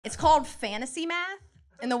It's called fantasy math.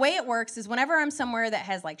 And the way it works is whenever I'm somewhere that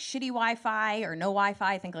has like shitty Wi-Fi or no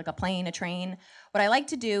Wi-Fi, think like a plane, a train, what I like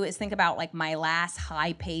to do is think about like my last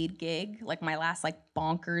high paid gig, like my last like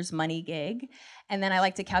bonkers money gig. And then I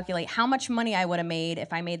like to calculate how much money I would have made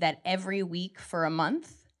if I made that every week for a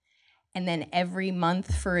month and then every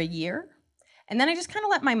month for a year. And then I just kind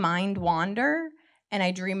of let my mind wander and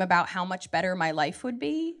I dream about how much better my life would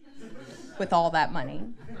be with all that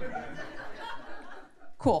money.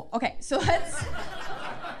 Cool, okay, so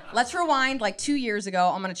let's rewind like 2 years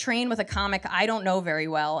ago. I'm on a train with a comic I don't know very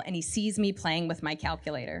well, and he sees me playing with my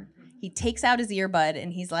calculator. He takes out his earbud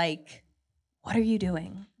and he's like, "What are you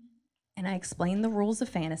doing?" And I explain the rules of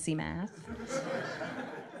fantasy math.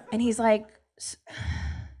 And he's like,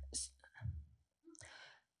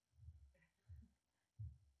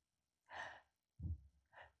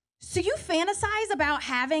 "So you fantasize about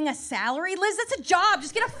having a salary? Liz, that's a job.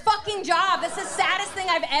 Just get a fucking job. That's the saddest thing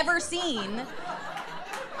I've ever seen."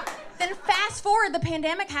 Then fast forward, the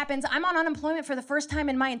pandemic happens. I'm on unemployment for the first time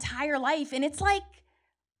in my entire life, and it's like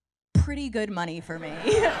pretty good money for me.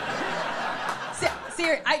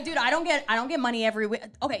 Dude, I don't get money every week.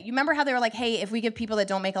 Okay, you remember how they were like, hey, if we give people that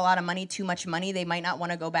don't make a lot of money too much money, they might not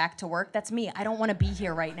want to go back to work? That's me. I don't want to be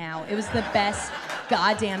here right now. It was the best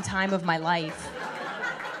goddamn time of my life.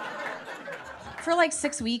 For like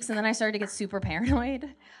 6 weeks, and then I started to get super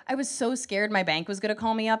paranoid. I was so scared my bank was gonna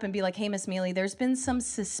call me up and be like, "Hey, Miss Miele, there's been some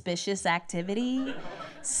suspicious activity.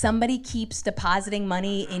 Somebody keeps depositing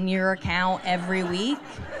money in your account every week.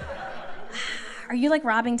 Are you like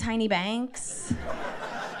robbing tiny banks?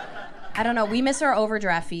 I don't know, we miss our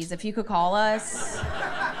overdraft fees. If you could call us."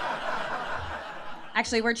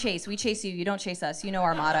 Actually, we're Chase. We chase you. You don't chase us. You know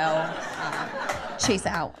our motto. Chase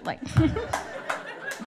out. Like.